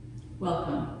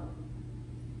Welcome.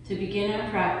 To begin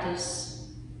our practice,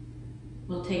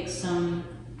 we'll take some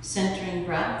centering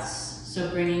breaths. So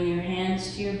bringing your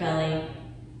hands to your belly,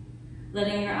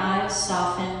 letting your eyes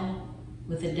soften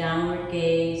with a downward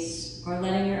gaze, or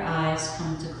letting your eyes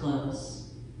come to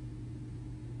close.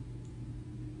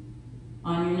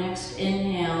 On your next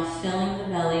inhale, filling the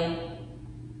belly,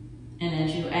 and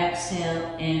as you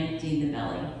exhale, empty the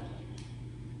belly.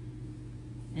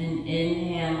 And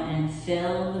inhale and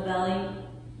fill the belly,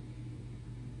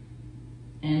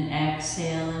 and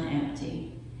exhale and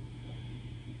empty.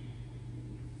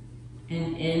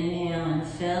 And inhale and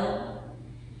fill,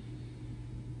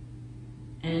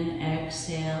 and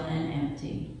exhale and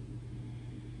empty.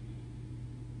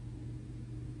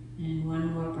 And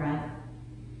one more breath.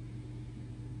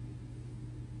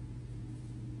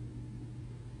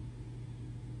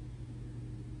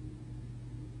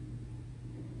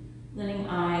 Letting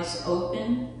eyes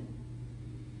open,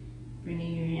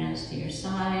 bringing your hands to your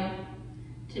side.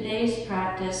 Today's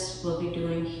practice, we'll be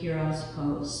doing Hero's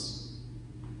Pose.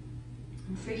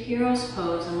 And for Hero's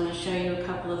Pose, I'm going to show you a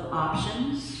couple of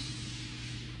options.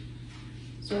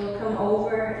 So we'll come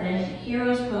over, and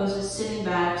Hero's Pose is sitting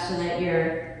back so that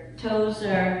your toes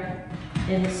are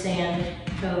in the sand,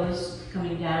 toes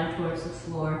coming down towards the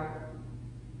floor.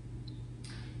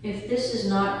 If this is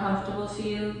not comfortable for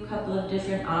you, a couple of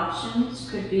different options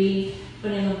could be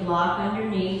putting a block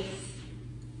underneath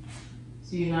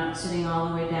so you're not sitting all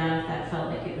the way down if that felt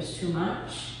like it was too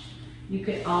much. You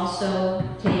could also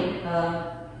take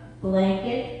a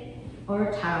blanket or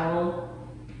a towel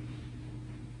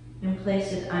and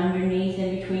place it underneath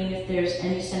in between if there's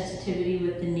any sensitivity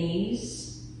with the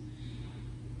knees.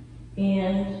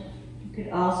 And you could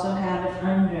also have it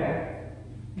under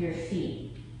your feet.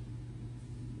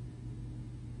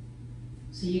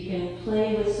 So you can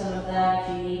play with some of that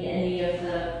if you need any of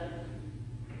the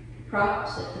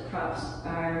props, if the props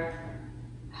are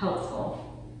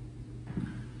helpful.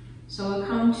 So we'll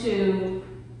come to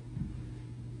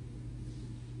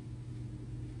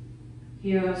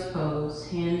Hero's Pose.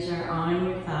 Hands are on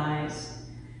your thighs.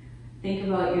 Think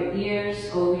about your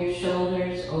ears over your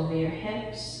shoulders, over your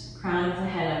hips, crown of the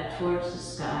head up towards the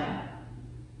sky.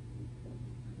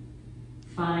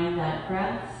 Find that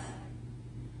breath.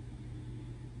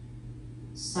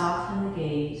 Soften the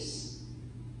gaze.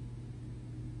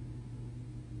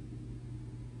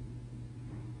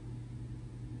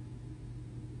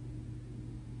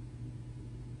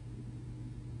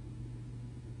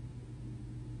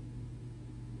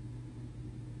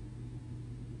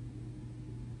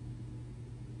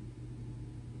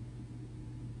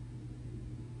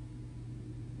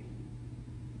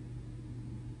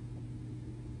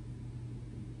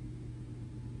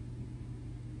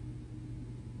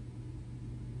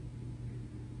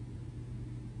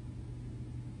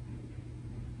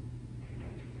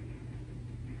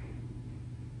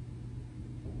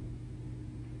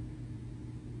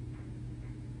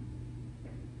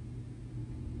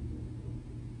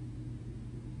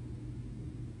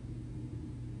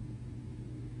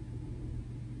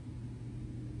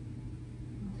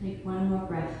 Take one more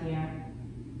breath here.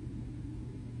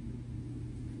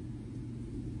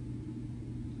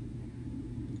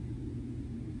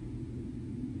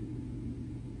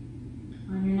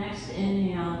 On your next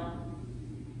inhale,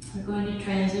 we're going to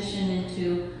transition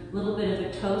into a little bit of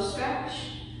a toe stretch.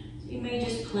 So you may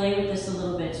just play with this a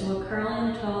little bit. So we're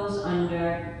curling the toes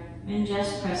under and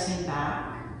just pressing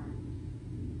back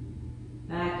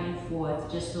and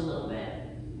forth just a little bit.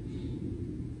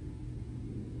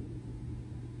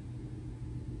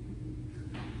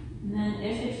 And then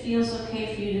if it feels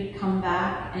okay for you to come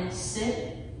back and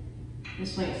sit,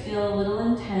 this might feel a little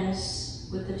intense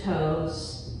with the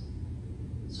toes.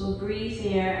 So breathe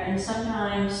here, and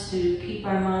sometimes to keep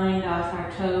our mind off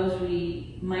our toes,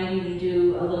 we might even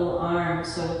do a little arm.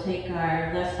 So we'll take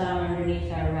our left arm underneath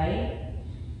our right.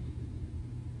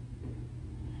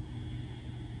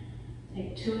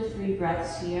 Take 2 or 3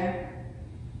 breaths here.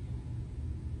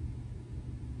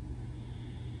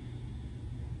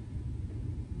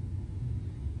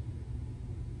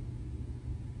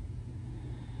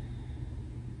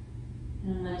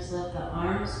 And let's let the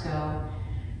arms go.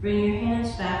 Bring your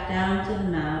hands back down to the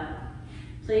mat.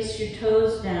 Place your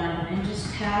toes down and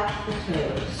just tap the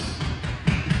toes.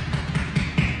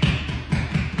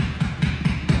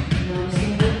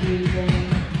 Noticing the breathing.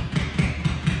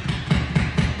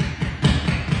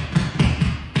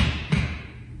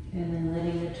 And then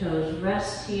letting the toes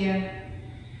rest here.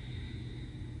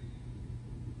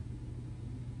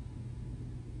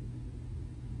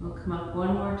 We'll come up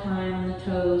one more time on the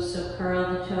toes, so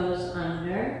curl the toes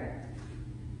under.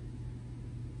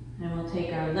 And we'll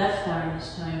take our left arm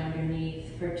this time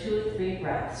underneath for 2 or 3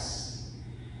 breaths.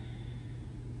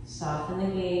 Soften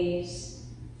the gaze,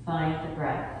 find the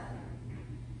breath.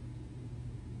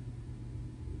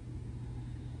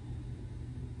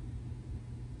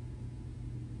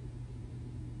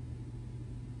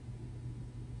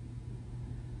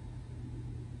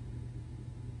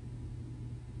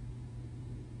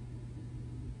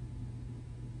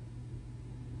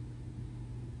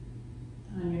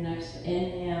 On your next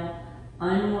inhale,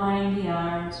 unwind the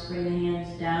arms, bring the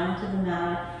hands down to the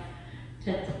mat,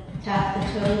 tap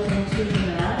the toes into the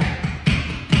mat.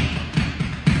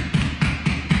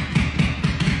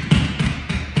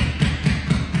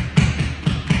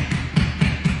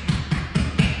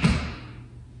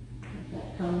 Let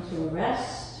that come to a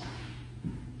rest.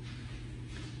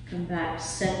 Come back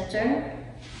center.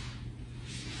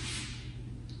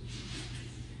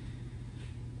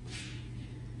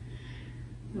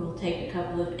 We'll take a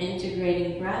couple of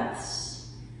integrating breaths.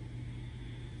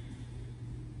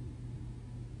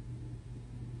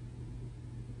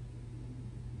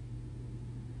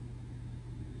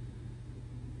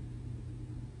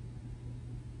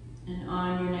 And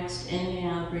on your next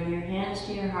inhale, bring your hands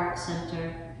to your heart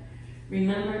center.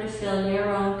 Remember to fill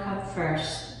your own cup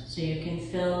first so you can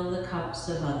fill the cups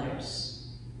of others.